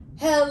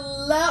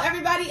Hello,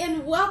 everybody,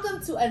 and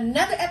welcome to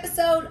another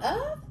episode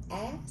of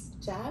Ask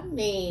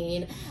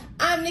Jameen.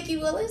 I'm Nikki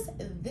Willis.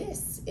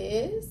 This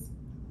is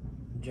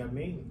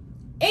Jameen.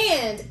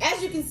 And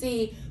as you can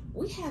see,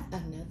 we have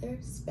another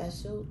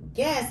special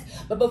guest.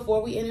 But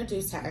before we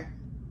introduce her,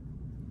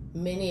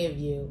 many of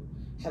you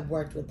have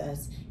worked with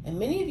us, and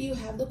many of you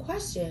have the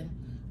question,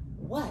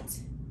 what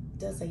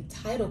does a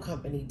title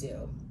company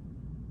do?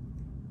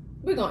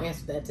 We're going to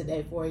answer that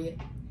today for you.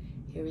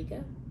 Here we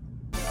go.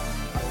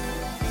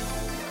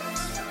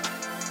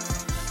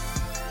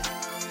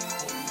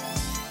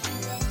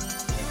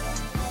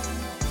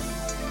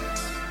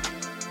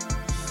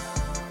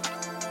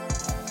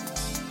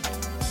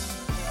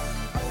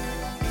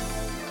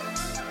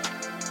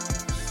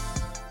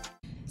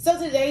 So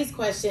today's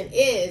question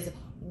is,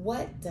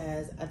 what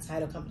does a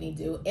title company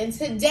do? And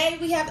today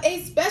we have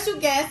a special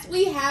guest.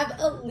 We have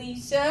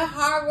Alicia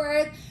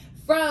Harworth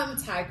from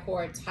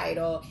Tycor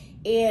Title,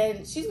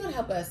 and she's going to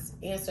help us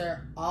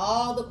answer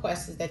all the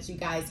questions that you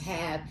guys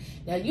have.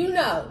 Now, you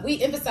know,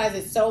 we emphasize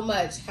it so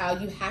much how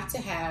you have to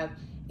have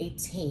a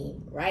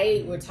team,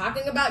 right? We're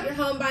talking about your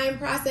home buying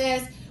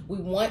process. We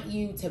want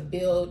you to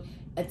build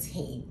a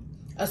team,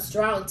 a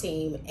strong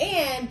team,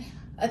 and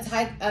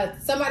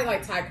somebody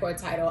like Tycor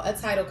Title, a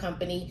title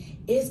company,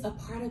 is a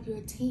part of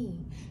your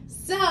team.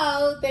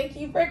 So thank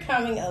you for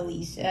coming,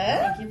 Alicia.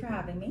 Thank you for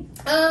having me.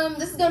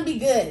 This is gonna be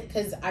good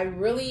because I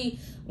really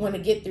want to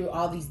get through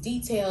all these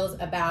details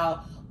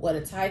about what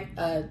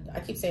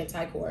I keep saying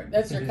Tycor,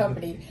 that's your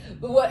company,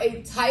 but what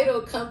a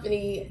title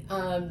company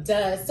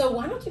does. So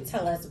why don't you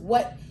tell us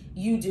what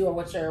you do or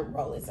what your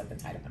role is at the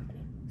title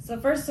company? So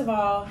first of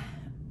all,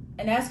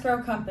 an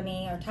escrow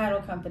company or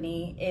title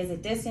company is a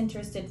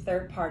disinterested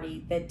third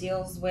party that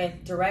deals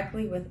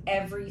directly with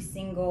every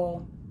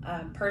single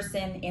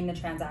person in the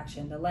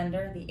transaction. The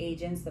lender, the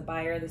agents, the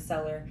buyer, the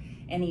seller,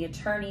 any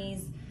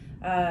attorneys,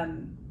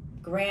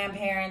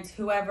 grandparents,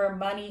 whoever,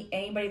 money,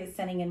 anybody that's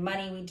sending in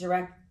money, we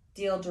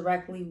deal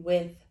directly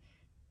with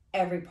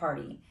every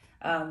party.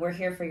 We're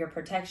here for your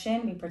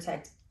protection. We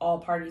protect all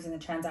parties in the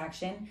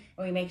transaction,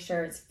 and we make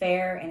sure it's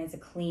fair and it's a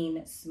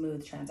clean,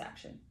 smooth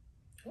transaction.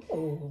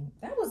 Oh,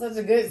 that was such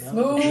a good,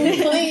 smooth,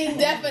 clean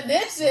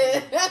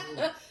definition.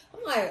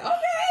 I'm like,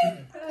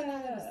 okay.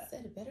 I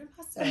said it better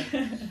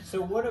myself.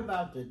 So what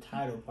about the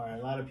title part?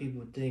 A lot of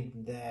people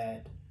think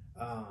that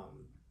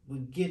we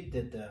get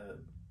that the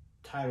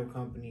title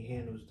company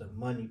handles the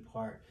money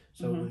part.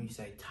 So when you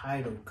say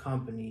title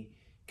company,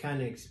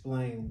 kind of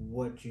explain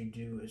what you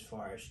do as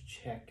far as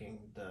checking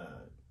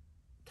the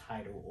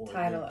title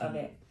of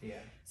it. Yeah.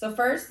 So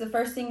the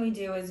first thing we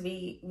do is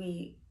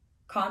we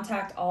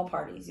contact all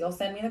parties. You'll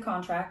send me the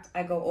contract.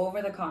 I go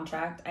over the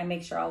contract. I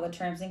make sure all the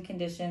terms and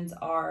conditions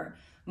are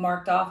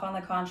marked off on the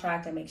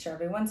contract. I make sure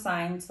everyone's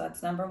signed. So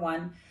that's number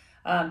one.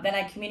 Then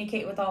I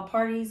communicate with all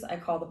parties. I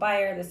call the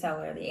buyer, the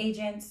seller, the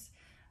agents.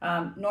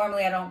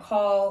 Normally I don't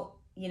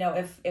call,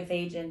 if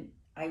agent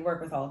I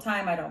work with all the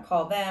time, I don't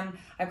call them.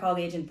 I call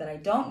the agent that I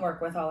don't work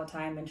with all the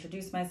time,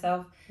 introduce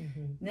myself.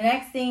 Mm-hmm. The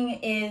next thing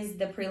is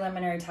the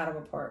preliminary title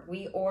report.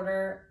 We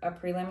order a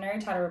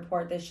preliminary title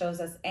report that shows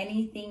us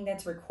anything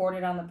that's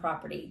recorded on the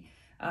property,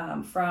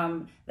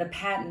 from the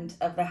patent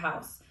of the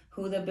house,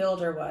 who the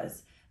builder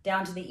was,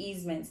 down to the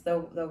easements,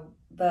 the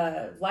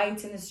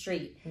lights in the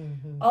street.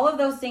 Mm-hmm. All of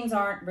those things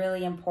aren't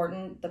really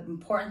important. The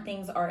important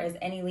things are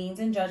any liens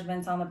and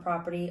judgments on the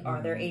property. Mm-hmm.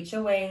 Are there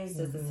HOAs?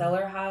 Does the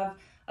seller have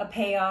a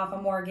payoff,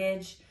 a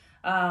mortgage?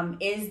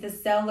 Is the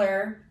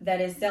seller that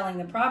is selling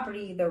the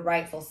property the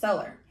rightful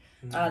seller?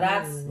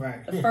 That's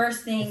right. The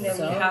first thing that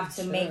we have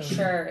to make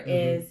sure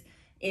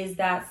is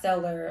that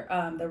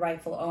seller the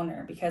rightful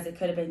owner, because it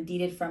could have been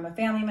deeded from a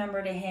family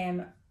member to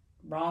him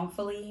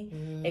wrongfully.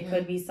 Mm-hmm. It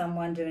could be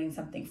someone doing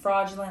something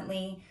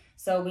fraudulently.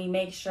 So we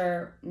make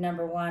sure,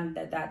 number one,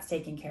 that that's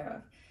taken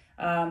care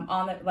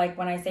of. Like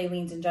when I say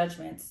liens and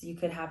judgments, you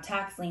could have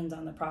tax liens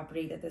on the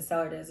property that the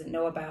seller doesn't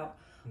know about,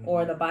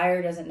 or the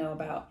buyer doesn't know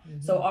about.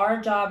 Mm-hmm. So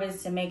our job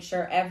is to make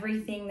sure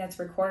everything that's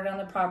recorded on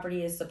the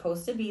property is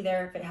supposed to be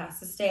there if it has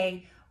to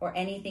stay, or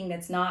anything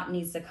that's not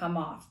needs to come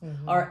off.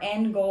 Mm-hmm. Our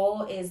end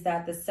goal is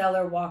that the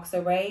seller walks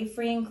away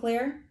free and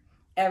clear,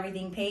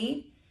 everything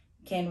paid,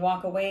 can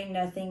walk away,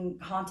 nothing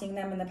haunting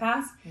them in the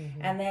past.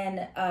 Mm-hmm. And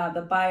then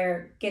the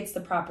buyer gets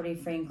the property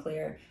free and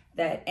clear,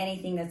 that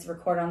anything that's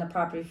recorded on the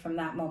property from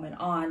that moment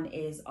on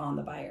is on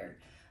the buyer.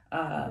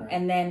 Right.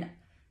 And then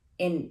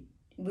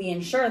we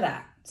ensure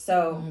that.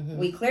 So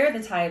we clear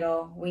the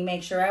title, we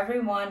make sure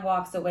everyone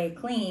walks away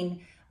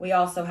clean. We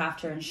also have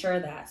to ensure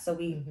that. So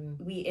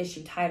we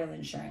issue title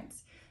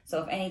insurance.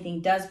 So if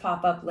anything does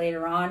pop up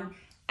later on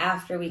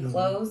after we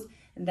close,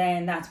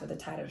 then that's what the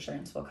title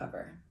insurance will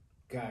cover.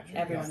 Gotcha.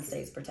 Everyone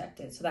stays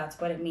protected. So that's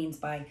what it means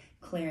by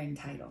clearing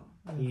title.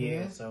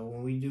 Yeah, so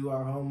when we do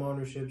our home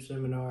ownership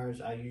seminars,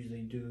 I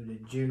usually do the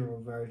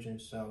general version.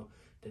 So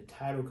the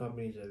title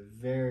company is a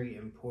very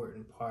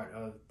important part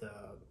of the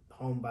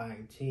home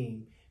buying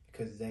team,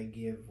 because they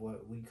give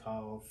what we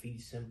call fee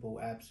simple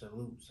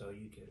absolute. So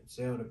you can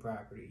sell the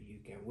property, you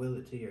can will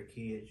it to your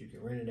kids, you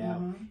can rent it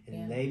out,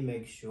 and they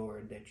make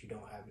sure that you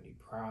don't have any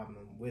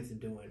problem with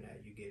doing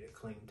that. You get a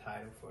clean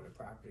title for the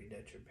property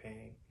that you're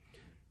paying.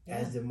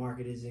 As the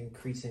market is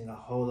increasing a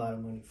whole lot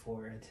of money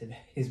for in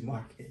today's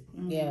market.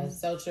 Yeah,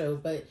 so true.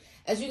 But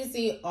as you can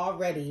see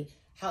already,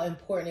 how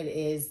important it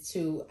is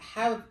to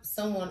have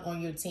someone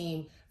on your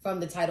team from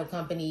the title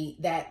company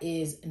that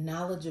is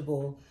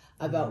knowledgeable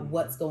about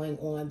what's going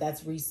on,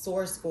 that's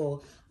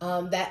resourceful,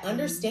 that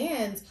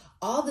understands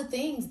all the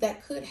things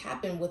that could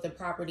happen with a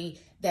property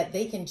that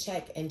they can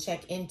check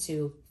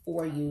into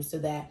for you so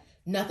that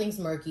nothing's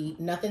murky,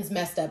 nothing's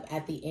messed up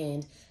at the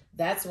end.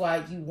 That's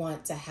why you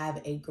want to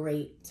have a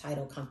great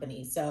title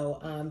company. So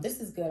this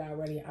is good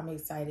already. I'm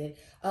excited.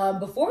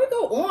 Before we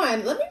go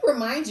on, let me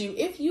remind you,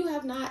 if you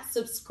have not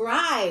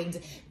subscribed,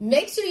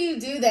 make sure you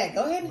do that.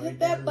 Go ahead and hit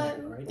that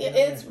button.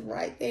 It's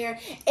right there.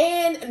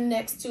 And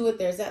next to it,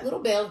 there's that little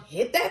bell.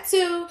 Hit that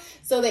too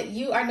so that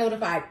you are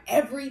notified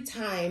every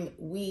time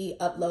we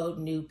upload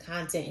new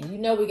content. And you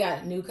know we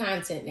got new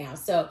content now.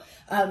 So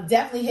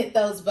definitely hit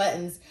those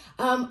buttons.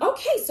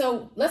 Okay,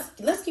 so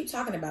let's keep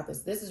talking about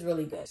this. This is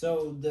really good.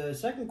 So the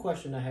second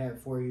question I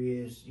have for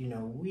you is,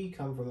 we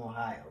come from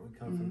Ohio. We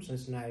come from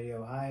Cincinnati,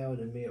 Ohio,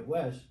 the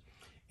Midwest.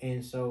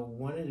 And so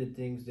one of the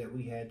things that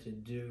we had to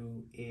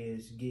do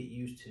is get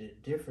used to the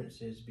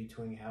differences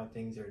between how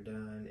things are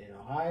done in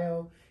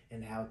Ohio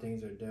and how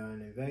things are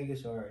done in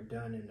Vegas or are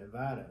done in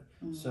Nevada.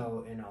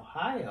 So in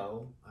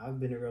Ohio, I've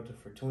been a realtor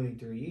for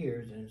 23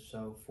 years. And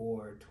so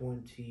for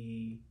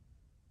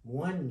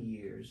 21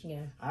 years,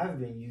 I've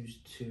been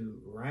used to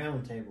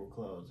round table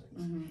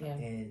closings.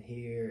 And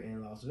here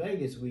in Las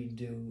Vegas, we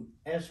do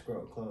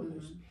escrow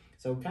closings.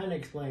 So kind of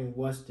explain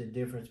what's the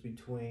difference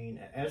between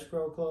an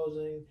escrow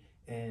closing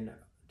and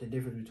the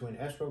difference between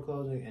escrow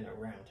closing and a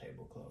round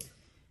table closing.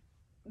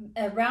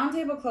 A round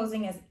table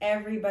closing is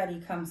everybody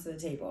comes to the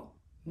table.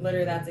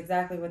 Literally, that's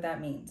exactly what that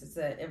means. It's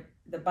if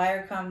the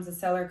buyer comes, the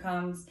seller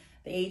comes,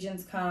 the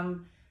agents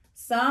come.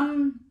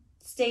 Some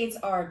states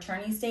are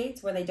attorney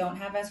states where they don't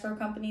have escrow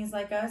companies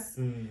like us.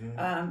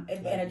 And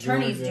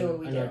attorneys do what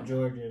we do.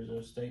 Georgia is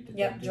a state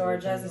that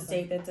Georgia is a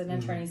state that's an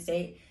attorney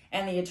state.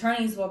 And the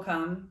attorneys will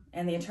come,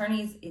 and the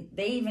attorneys,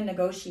 they even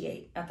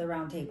negotiate at the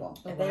round table.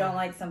 If they don't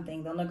like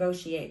something, they'll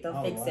negotiate, they'll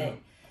fix it.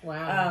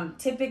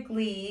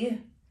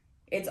 Typically,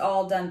 it's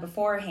all done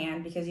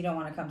beforehand because you don't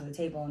want to come to the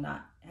table and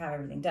not have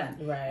everything done.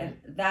 And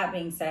that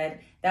being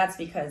said, that's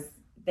because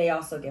they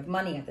also give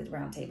money at the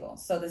round table.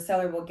 So the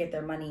seller will get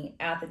their money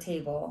at the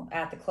table,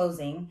 at the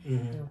closing.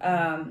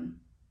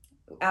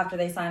 After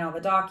they sign all the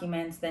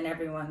documents, then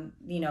everyone,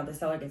 the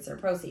seller gets their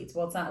proceeds.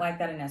 Well, it's not like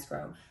that in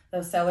escrow.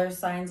 The seller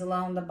signs a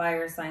loan, the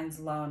buyer signs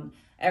a loan.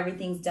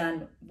 Everything's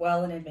done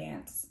well in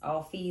advance.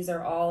 All fees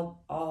are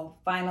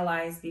all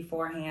finalized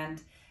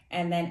beforehand.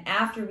 And then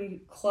after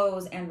we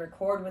close and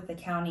record with the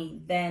county,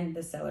 then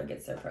the seller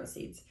gets their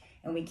proceeds.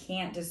 And we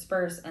can't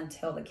disperse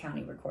until the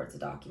county records the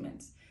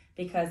documents.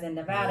 Because in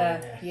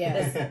Nevada,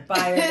 this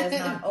buyer does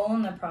not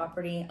own the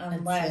property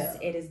unless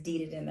it is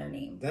deeded in their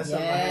name. That's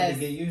something I had to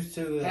get used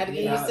to. Had to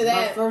get used to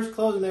that. My first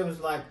closing, it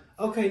was like,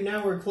 okay,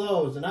 now we're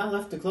closed. And I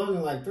left the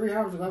closing like 3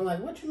 hours ago. I'm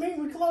like, what you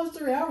mean we closed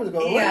 3 hours ago?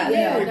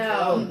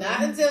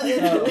 Not until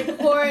it's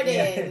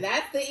recorded.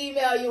 That's the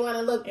email you want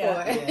to look for.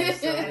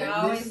 And I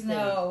always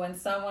know when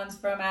someone's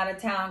from out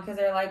of town because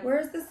they're like,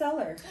 where's the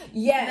seller?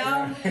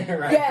 That's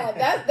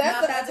not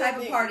that type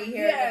of party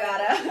here in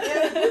Nevada.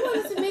 If you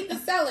want us to meet the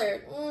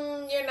seller,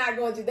 you're not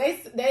going to.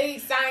 They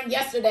signed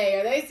yesterday,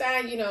 or they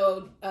signed,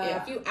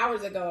 a few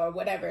hours ago, or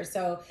whatever.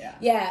 So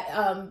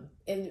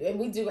and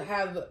we do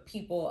have a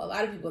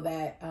lot of people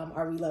that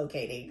are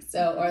relocating,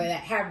 or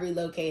that have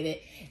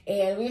relocated,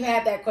 and we've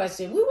had that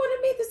question. We want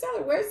to meet the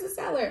seller. Where's the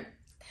seller?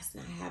 That's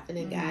not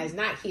happening, guys.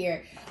 Not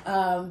here.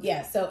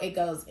 So it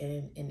goes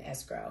in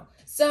escrow.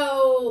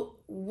 So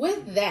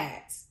with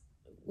that,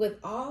 with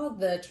all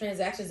the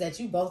transactions that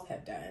you both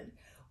have done,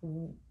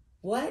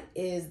 what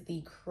is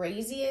the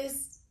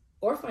craziest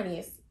or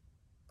funniest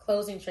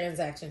closing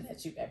transaction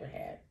that you've ever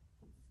had?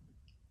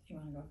 You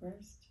want to go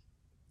first?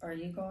 Are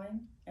you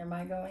going? Am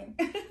I going?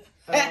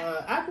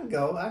 I can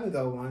go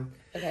one.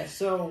 Okay.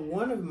 So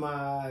one of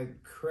my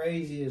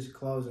craziest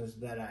closings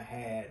that I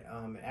had,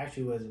 it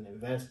actually was an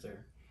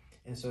investor.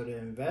 And so the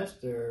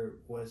investor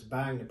was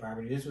buying the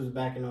property. This was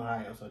back in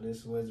Ohio. So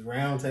this was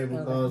round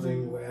table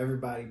closing where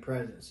everybody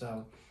present.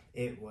 So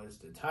it was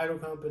the title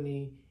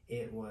company.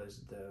 It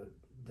was the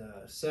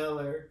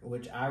seller,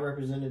 which I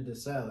represented the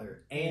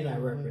seller, and I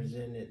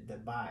represented the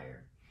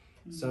buyer.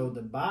 So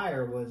the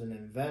buyer was an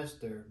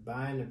investor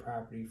buying the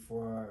property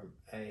for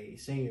a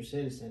senior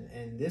citizen,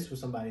 and this was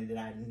somebody that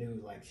I knew,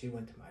 like she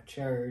went to my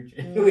church,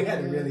 and we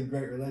had a really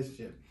great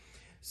relationship.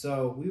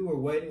 So we were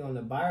waiting on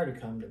the buyer to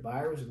come. The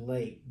buyer was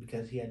late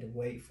because he had to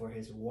wait for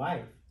his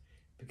wife,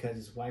 because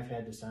his wife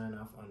had to sign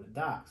off on the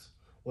docs.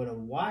 Well, the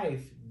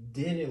wife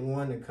didn't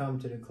want to come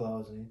to the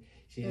closing.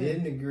 She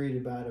didn't agree to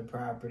buy the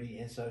property,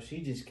 and so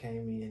she just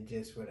came in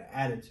just with an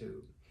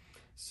attitude.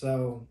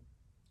 So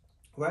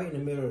right in the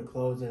middle of the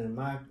closing, and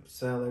my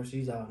seller,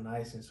 she's all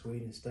nice and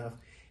sweet and stuff.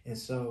 And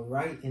so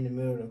right in the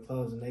middle of the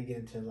closing, they get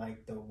into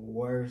like the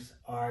worst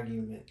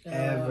argument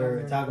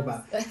ever. Talk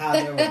about how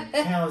they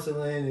were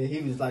counseling, and he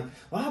was like,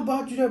 well, I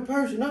bought you that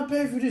purse and I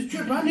paid for this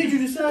trip. I need you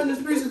to sign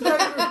this piece of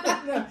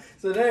paper.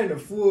 So they're in a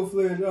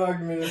full-fledged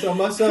argument. And so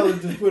my seller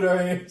just put her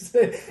hands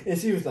and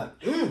she was like,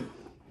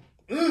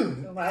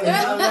 And while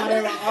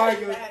they were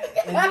arguing,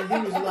 and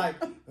then he was like,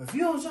 if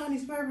you don't sign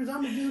these papers,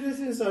 I'm going to do this.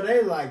 And so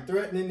they like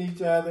threatening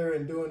each other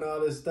and doing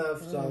all this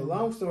stuff. So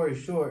long story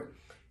short,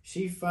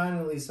 she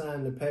finally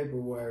signed the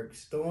paperwork,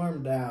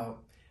 stormed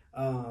out,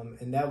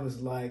 and that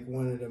was like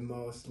one of the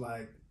most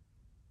like,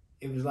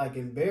 it was like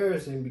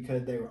embarrassing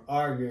because they were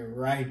arguing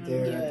right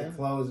there at the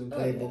closing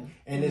table.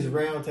 And this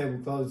round table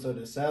closed, so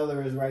the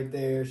seller is right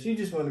there. She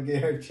just wanted to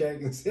get her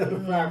check and sell the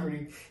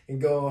property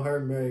and go on her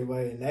merry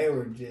way. And they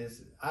were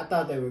just, I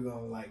thought they were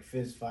going to like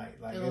fist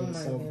fight. Like it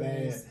was so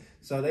bad.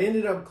 So they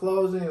ended up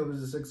closing. It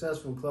was a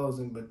successful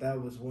closing, but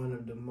that was one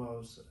of the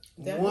most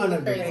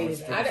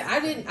crazy.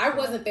 I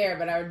wasn't there,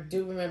 but I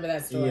do remember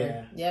that story.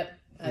 Yeah. Yep.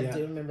 I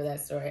do remember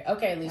that story.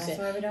 Okay, Alicia. That's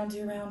why we don't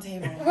do round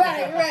table.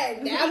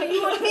 Right. Now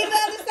you want to be the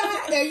other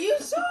side? Are you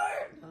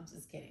sure? I'm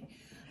just kidding.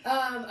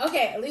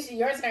 Okay, Alicia,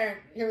 your turn.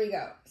 Here we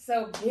go.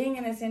 So being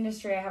in this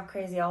industry, I have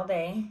crazy all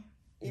day.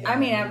 Yeah. I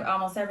mean,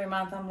 almost every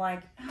month I'm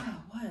like,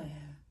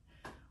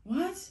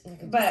 what?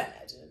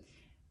 But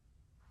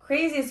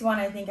craziest one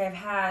I think I've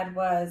had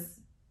was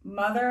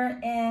mother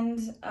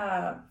and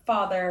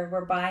father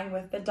were buying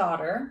with the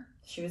daughter.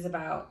 She was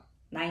about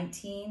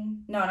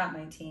 19. No, not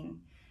 19.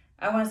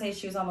 I want to say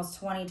she was almost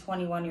 20,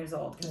 21 years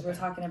old because we're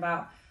talking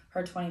about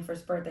her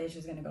 21st birthday. She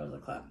was going to go to the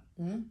club.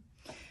 Mm-hmm.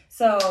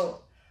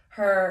 So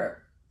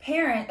her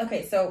parent,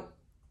 so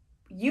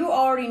you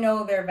already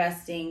know they're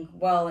vesting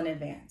well in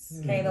advance.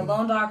 Okay, the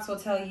loan docs will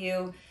tell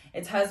you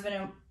it's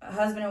husband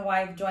and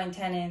wife, joint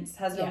tenants,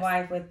 husband and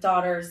wife with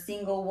daughters,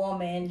 single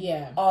woman,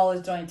 all is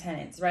joint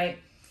tenants, right?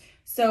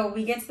 So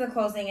we get to the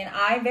closing and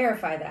I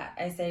verify that.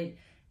 I say,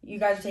 you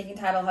guys are taking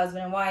title,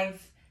 husband and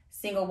wife,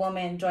 single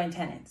woman, joint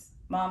tenants.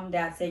 Mom and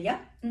dad say,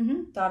 yep.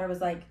 Mm-hmm. Daughter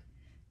was like,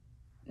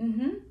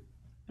 mm-hmm.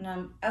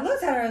 And I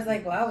looked at her, I was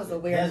like, well, that was a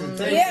weird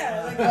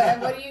like,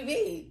 what do you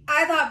mean?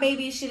 I thought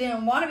maybe she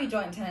didn't want to be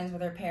joint tenants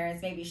with her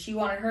parents. Maybe she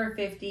wanted her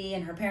 50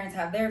 and her parents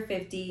have their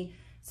 50.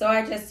 So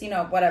I just,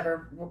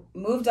 whatever,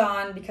 moved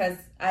on because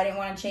I didn't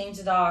want to change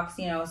the docs,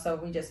 so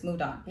we just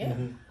moved on. Yeah.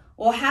 Mm-hmm.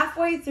 Well,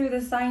 halfway through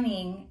the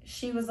signing,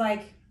 she was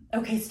like,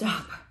 okay,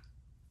 stop.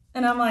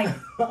 And I'm like,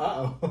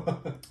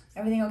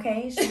 everything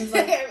okay? She was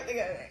like, everything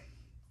okay.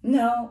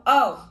 No.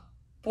 Oh,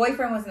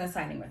 boyfriend was in the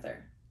signing with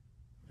her.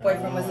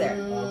 Boyfriend was there.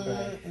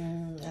 Okay.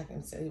 I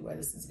can tell you where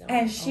this is going.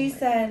 And she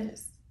said,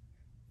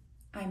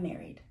 I'm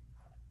married.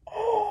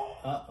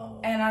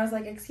 Uh-oh. And I was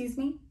like, excuse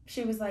me?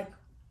 She was like,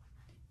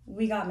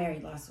 we got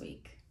married last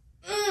week.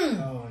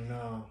 Oh,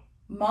 no.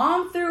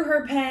 Mom threw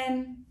her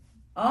pen,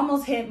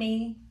 almost hit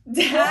me.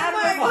 Dad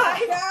oh,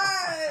 my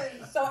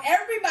God. So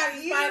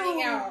everybody's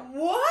finding out.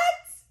 What?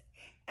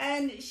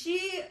 And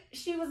she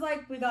was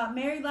like, we got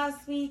married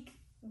last week.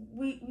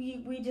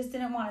 We just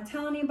didn't want to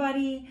tell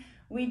anybody.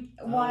 We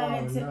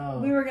wanted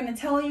we were going to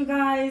tell you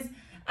guys.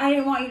 I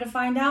didn't want you to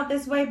find out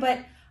this way, but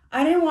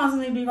I didn't want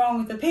something to be wrong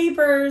with the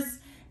papers.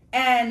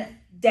 And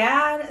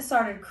Dad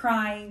started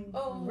crying,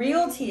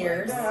 real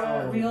tears,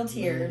 crying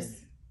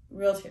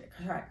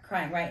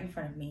right in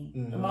front of me.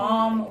 Mm-hmm.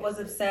 Mom was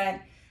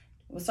upset.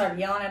 We started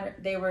yelling at her.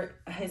 They were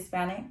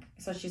Hispanic,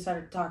 so she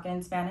started talking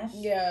in Spanish.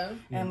 Yeah.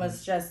 And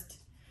was just...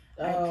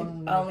 I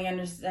couldn't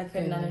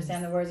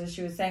understand the words that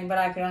she was saying, but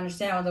I could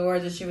understand what the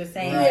words that she was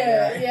saying.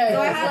 Yeah.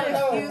 So I had to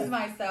excuse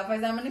myself. I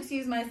said, I'm going to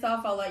excuse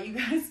myself. I'll let you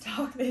guys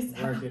talk this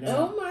out.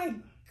 Oh my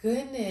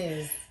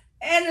goodness.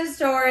 End of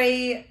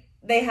story.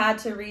 They had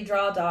to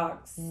redraw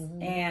docs,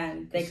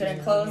 and they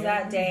couldn't close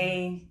that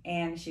day,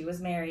 and she was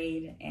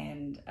married,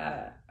 and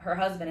her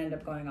husband ended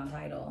up going on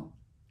title,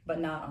 but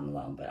not on the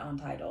loan, but on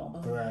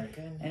title. Right.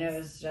 And it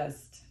was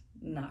just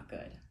not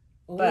good.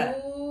 Ooh.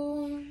 But...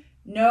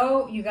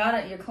 No, you got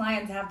it. Your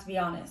clients have to be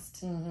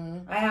honest.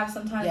 Mm-hmm. I have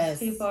sometimes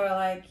people are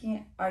like,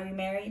 "Are you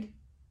married?"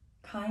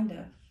 Kind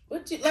of.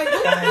 What do you mean?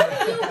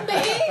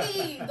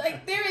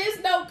 Like there is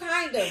no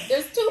kind of.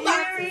 There's two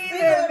boxes. You're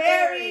either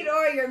married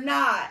or you're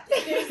not.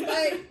 There's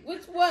like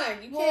which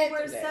one? You can't.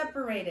 We're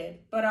separated,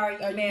 but are you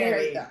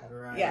married?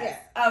 Right. Yes.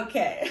 Yeah.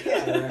 Okay.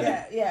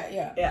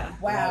 Yeah.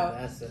 Wow.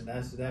 That's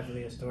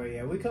definitely a story.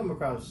 Yeah, we come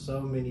across so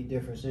many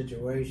different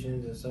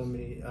situations and so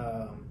many.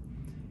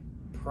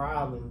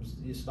 Problems.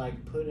 It's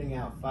like putting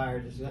out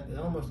fires. It's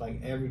almost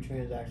like every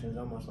transaction is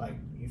almost like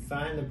you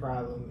find the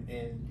problem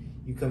and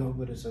you come up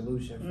with a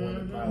solution for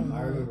the problem.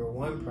 I remember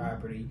one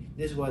property,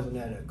 this wasn't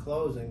at a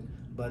closing,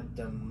 but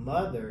the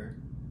mother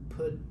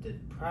put the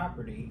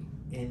property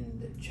in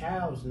the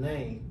child's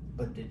name,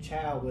 but the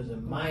child was a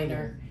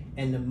minor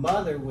and the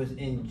mother was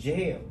in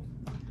jail.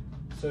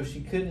 so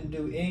she couldn't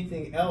do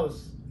anything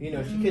else. You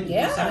know, she couldn't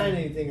Yeah. sign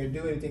anything or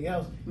do anything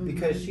else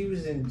because she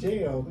was in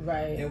jail.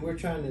 Right. And we're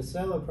trying to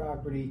sell a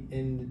property,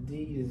 and the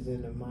deed is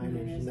in a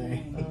minor's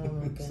name. Oh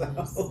my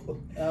goodness.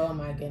 So, Oh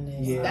my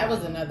goodness. Yeah.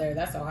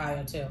 That's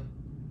Ohio too.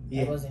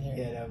 yeah, That wasn't here.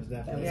 yeah, that was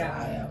definitely That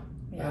was Yeah. Ohio.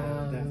 Yeah,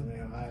 that was definitely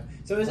Ohio.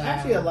 So it's Wow.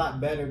 actually a lot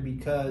better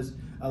because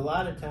a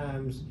lot of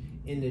times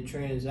in the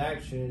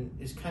transaction,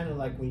 it's kind of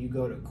like when you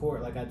go to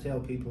court. Like I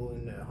tell people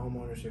in the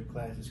homeownership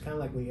class, it's kind of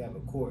like when you have a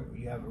court.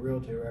 You have a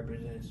realtor that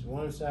represents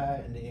one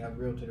side, and then you have a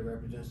realtor that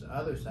represents the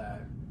other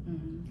side.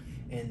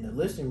 And the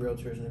listing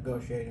realtor is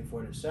negotiating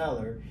for the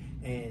seller,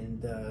 and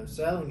the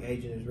selling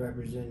agent is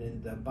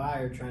representing the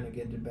buyer, trying to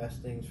get the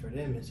best things for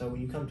them. And so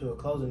when you come to a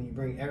closing, you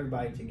bring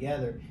everybody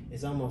together.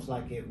 It's almost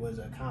like it was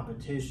a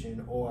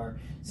competition, or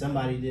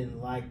somebody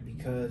didn't like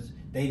because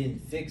they didn't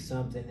fix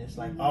something. It's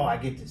like, oh, I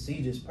get to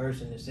see this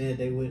person that said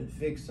they wouldn't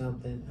fix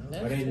something,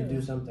 That's or they didn't true.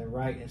 do something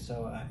right. And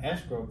so an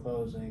escrow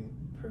closing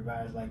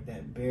provides like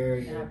that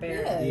barrier.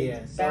 Yeah.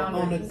 Yeah. So on a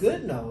Boundaries.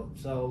 good note,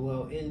 so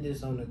we'll end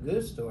this on a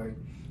good story.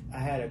 I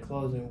had a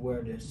closing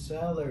where the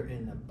seller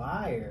and the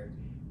buyer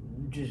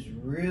just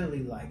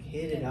really like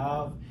hit it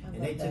off,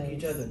 and they took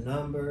each other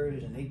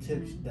numbers, and they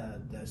took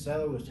the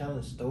seller was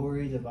telling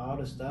stories of all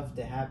the stuff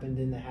that happened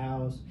in the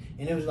house,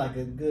 and it was like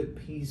a good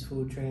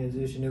peaceful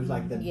transition. It was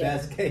like the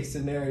best case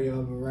scenario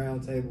of a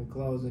round table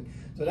closing.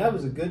 So that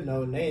was a good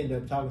note, and they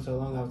ended up talking so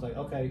long. I was like,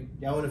 okay,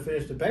 y'all want to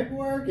finish the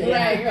paperwork?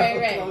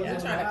 Right. Close You're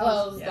on trying the to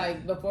house? close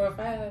like before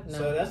 5. No.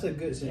 So that's a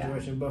good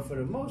situation. But for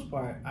the most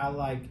part, I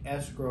like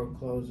escrow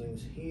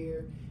closings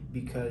here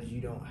because you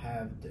don't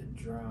have the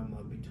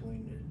drama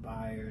between the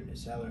buyer and the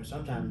seller.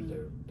 Sometimes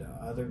the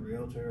other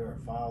realtor or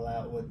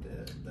fallout with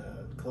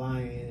the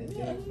client and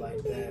things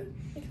like that.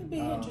 It could be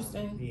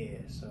interesting.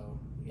 Yeah, so.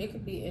 Yeah. It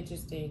could be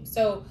interesting.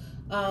 So,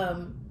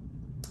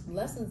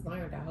 lessons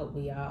learned. I hope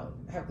we all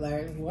have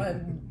learned.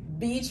 One,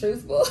 be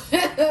truthful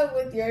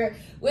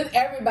with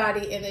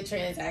everybody in the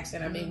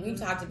transaction. I mean, we've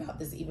talked about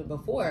this even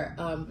before.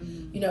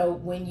 You know,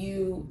 when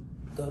you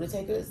go to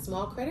take a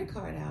small credit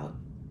card out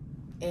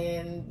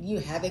and you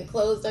haven't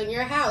closed on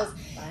your house,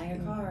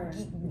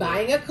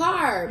 Buying a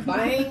car,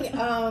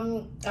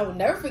 I will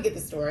never forget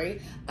the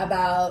story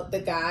about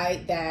the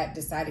guy that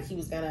decided he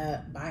was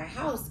gonna buy a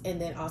house and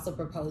then also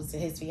proposed to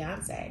his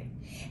fiance.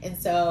 And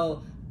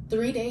so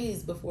 3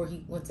 days before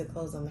he went to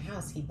close on the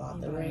house, he bought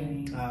the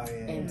ring Oh, yeah.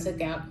 and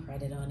took out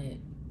credit on it.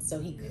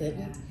 So he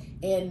couldn't.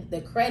 And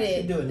the credit,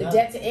 Should do the another-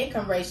 debt to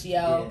income ratio.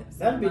 Yeah,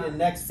 that'd be the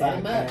next Set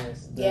him up.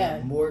 podcast. The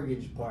Yeah.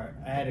 mortgage part.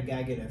 I had a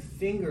guy get a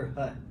Finger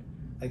Hut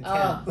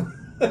account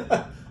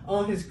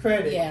on his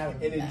credit, Yeah.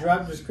 and it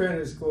dropped his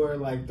credit score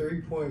like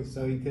 3 points,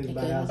 so he couldn't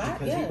buy a house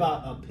because he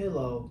bought a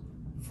pillow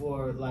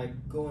for like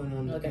going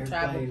on Like the a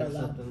travel airplane or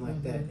pillow. something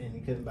like that, and he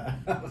couldn't buy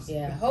a house.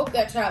 Yeah, hope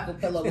that travel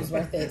pillow was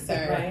worth it,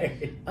 sir.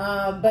 Right.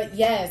 But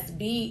yes,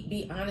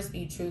 be honest,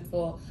 be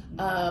truthful.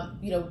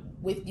 You know,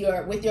 with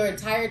your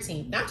entire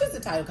team, not just the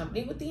title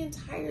company, with the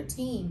entire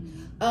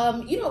team.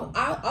 You know,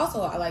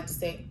 I like to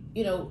say,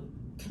 you know,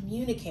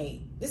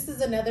 communicate. This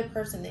is another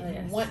person that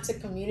you want to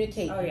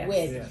communicate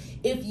with. Yeah.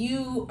 If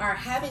you are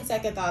having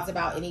second thoughts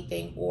about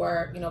anything,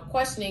 or, you know,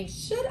 questioning,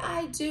 should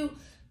I do?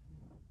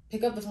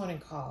 Pick up the phone and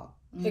call.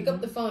 Pick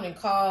up the phone and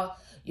call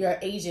your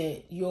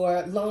agent,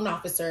 your loan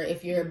officer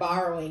if you're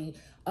borrowing,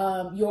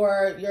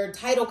 your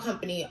title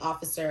company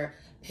officer.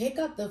 Pick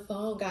up the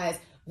phone, guys.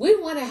 We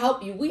want to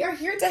help you. We are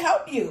here to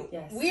help you.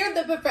 Yes. We are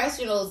the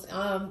professionals.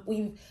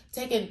 We've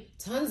taken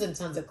tons and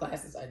tons of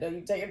classes. I know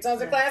you've taken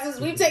tons of classes.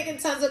 We've taken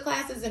tons of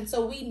classes. And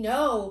so we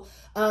know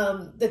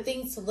the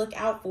things to look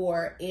out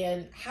for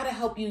and how to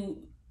help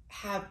you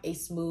have a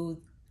smooth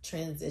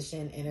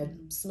transition and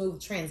a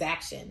smooth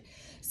transaction.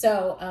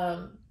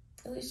 So,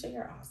 Alicia,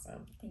 you're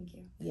awesome. Thank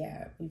you.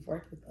 Yeah, we've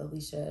worked with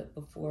Alicia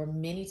before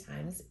many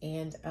times,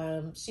 and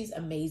she's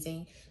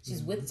amazing.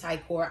 She's with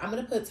Ticor. I'm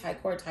going to put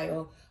Ticor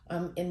title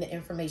in the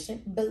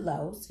information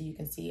below, so you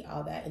can see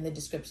all that in the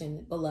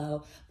description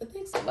below. But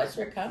thanks so much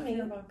for coming.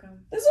 You're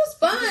welcome. This was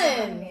Thank you for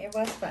having fun. me. It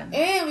was fun.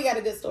 And we got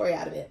a good story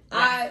out of it.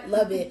 I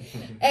love it.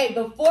 Hey,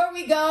 before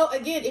we go,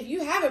 again, if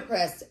you haven't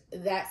pressed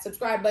that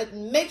subscribe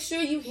button, make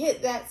sure you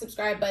hit that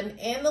subscribe button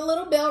and the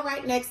little bell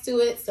right next to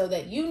it so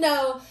that you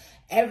know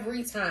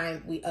every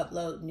time we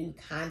upload new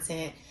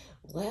content.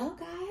 Well,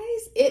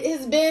 guys, it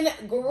has been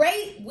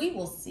great. We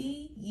will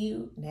see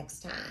you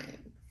next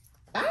time.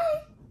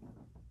 Bye.